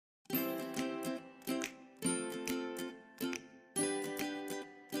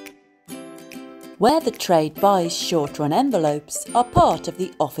Where the Trade buys short-run envelopes are part of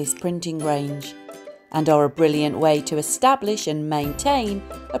the office printing range and are a brilliant way to establish and maintain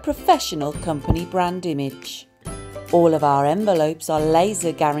a professional company brand image. All of our envelopes are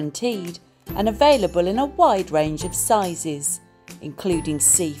laser guaranteed and available in a wide range of sizes, including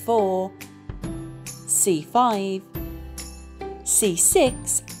C4, C5,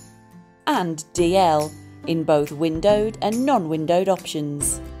 C6 and DL in both windowed and non-windowed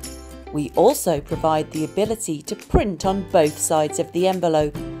options. We also provide the ability to print on both sides of the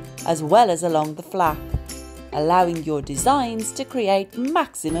envelope as well as along the flap, allowing your designs to create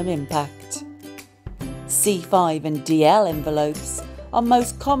maximum impact. C5 and DL envelopes are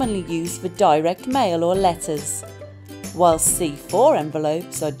most commonly used for direct mail or letters, while C4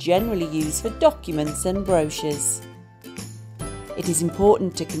 envelopes are generally used for documents and brochures. It is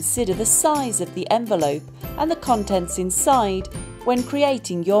important to consider the size of the envelope and the contents inside when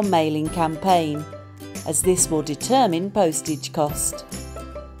creating your mailing campaign, as this will determine postage cost.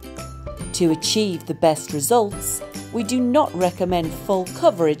 To achieve the best results, we do not recommend full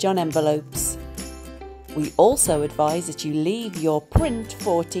coverage on envelopes. We also advise that you leave your print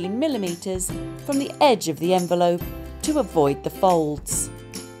 14mm from the edge of the envelope to avoid the folds.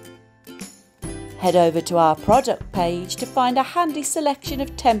 Head over to our product page to find a handy selection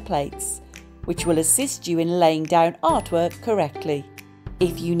of templates, which will assist you in laying down artwork correctly.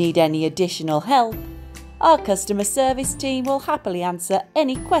 If you need any additional help, our customer service team will happily answer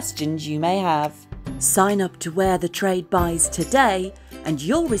any questions you may have. Sign up to Where the Trade buys today and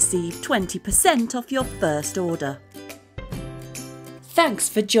you'll receive 20% off your first order. Thanks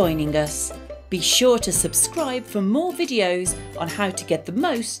for joining us. Be sure to subscribe for more videos on how to get the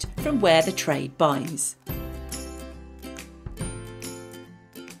most from Where the Trade buys.